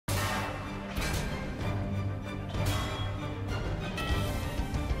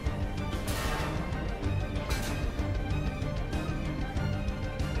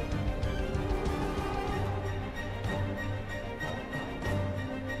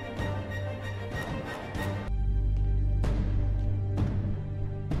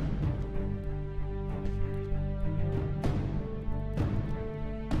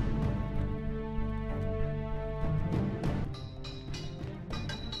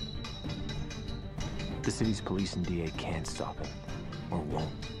The city's police and DA can't stop him, or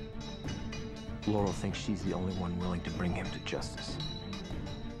won't. Laurel thinks she's the only one willing to bring him to justice.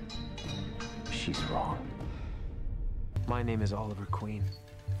 She's wrong. My name is Oliver Queen.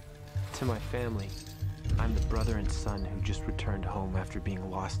 To my family, I'm the brother and son who just returned home after being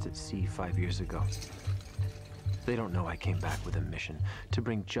lost at sea 5 years ago. They don't know I came back with a mission to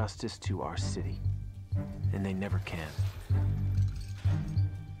bring justice to our city, and they never can.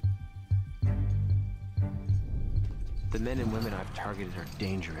 The men and women I've targeted are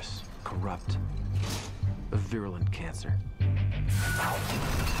dangerous, corrupt, a virulent cancer.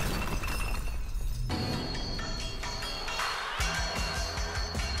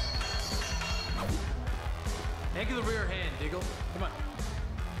 Anchor the rear hand, Diggle. Come on.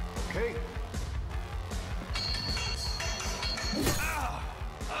 Okay.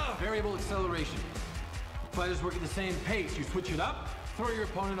 Variable acceleration. Fighters work at the same pace. You switch it up, throw your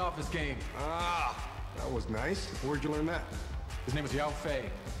opponent off his game. That was nice. Where'd you learn that? His name was Yao Fei.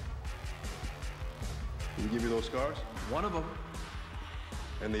 Did he give you those scars? One of them.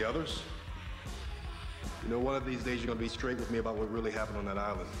 And the others? You know, one of these days you're gonna be straight with me about what really happened on that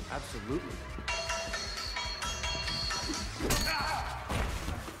island. Absolutely.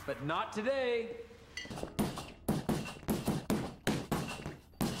 But not today.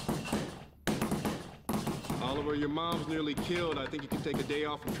 Oliver, your mom's nearly killed. I think you can take a day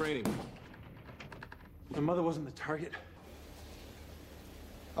off from training. My mother wasn't the target.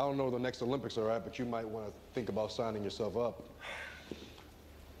 I don't know where the next Olympics are at, but you might want to think about signing yourself up.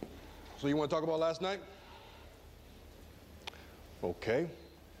 So you want to talk about last night? Okay.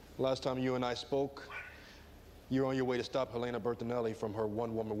 Last time you and I spoke, you were on your way to stop Helena Bertinelli from her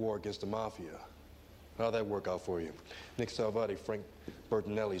one-woman war against the Mafia. How'd that work out for you? Nick Salvati, Frank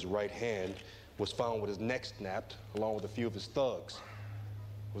Bertinelli's right hand, was found with his neck snapped, along with a few of his thugs.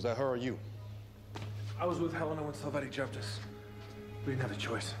 Was that her or you? I was with Helena when Salvati jumped us. We didn't have a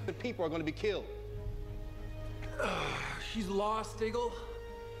choice. The people are going to be killed. She's lost, Diggle.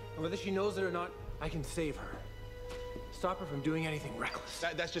 And whether she knows it or not, I can save her. Stop her from doing anything reckless.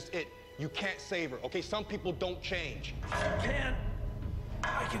 That's just it. You can't save her, okay? Some people don't change. I can.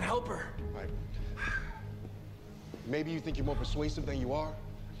 I can help her. Right. Maybe you think you're more persuasive than you are.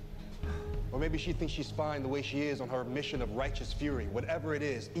 Or maybe she thinks she's fine the way she is on her mission of righteous fury. Whatever it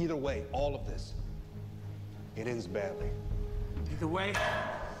is, either way, all of this, it ends badly. Either way,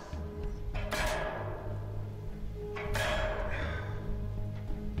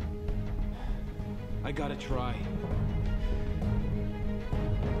 I gotta try.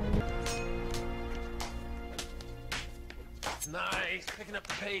 Nice, picking up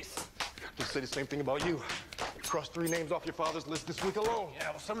the pace. Just say the same thing about you. Crossed 3 names off your father's list this week alone. Yeah,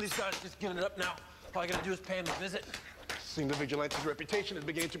 well, some of these guys are just giving it up now. All I gotta do is pay him a visit. Seems the vigilante's reputation is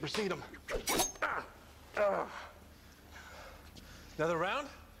beginning to precede him. Another round?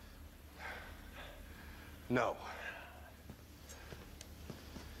 No.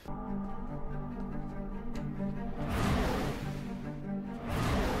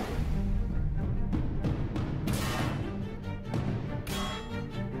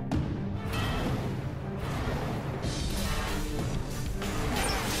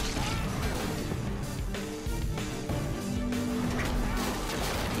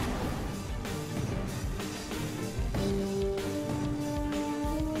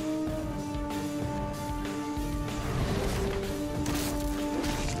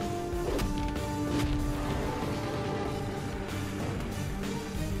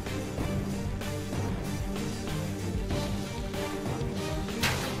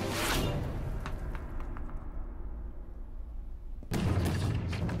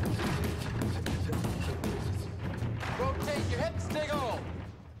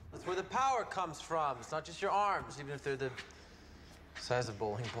 Comes from. It's not just your arms, even if they're the size of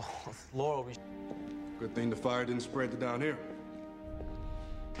bowling balls. Laurel, we... Good thing the fire didn't spread to down here.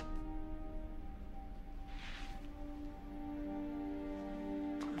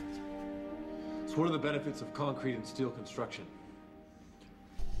 So what are the benefits of concrete and steel construction?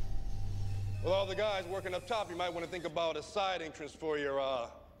 Well, all the guys working up top, you might want to think about a side entrance for your,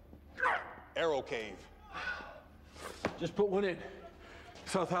 arrow cave. Just put one in.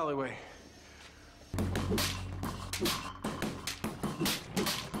 South alleyway.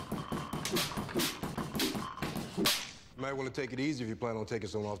 You might want to take it easy if you plan on taking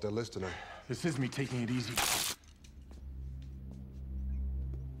someone off that list tonight. This is me taking it easy.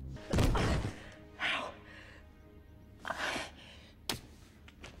 Now,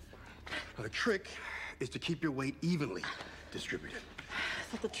 the trick is to keep your weight evenly distributed. I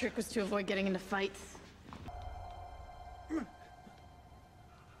thought the trick was to avoid getting into fights.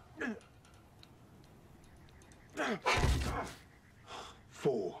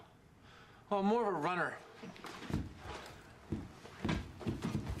 4. Oh, I'm more of a runner.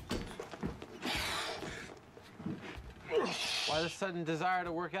 Why the sudden desire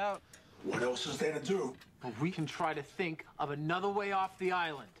to work out? What else is there to do? But we can try to think of another way off the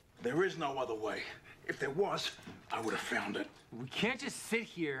island. There is no other way. If there was, I would have found it. We can't just sit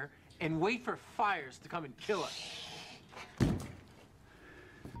here and wait for fires to come and kill us.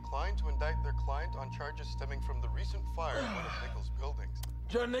 Declined to indict their client on charges stemming from the recent fire in one of Nichols' buildings.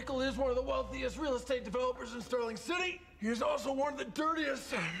 John Nichol is one of the wealthiest real estate developers in Sterling City. He is also one of the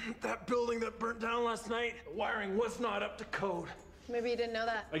dirtiest. That building that burnt down last night, the wiring was not up to code. Maybe you didn't know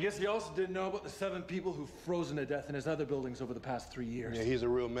that. I guess he also didn't know about the 7 people who've frozen to death in his other buildings over the past 3 years. Yeah, he's a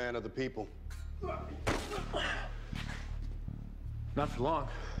real man of the people. Not for long.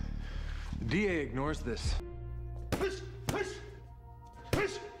 The DA ignores this.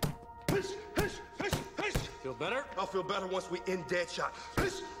 Feel better? I'll feel better once we end Deadshot.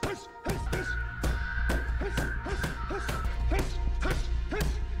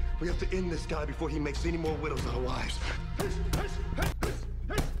 We have to end this guy before he makes any more widows out of wives.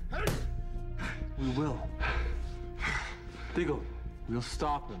 We will. Diggle, we'll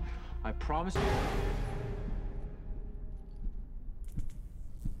stop him. I promise you.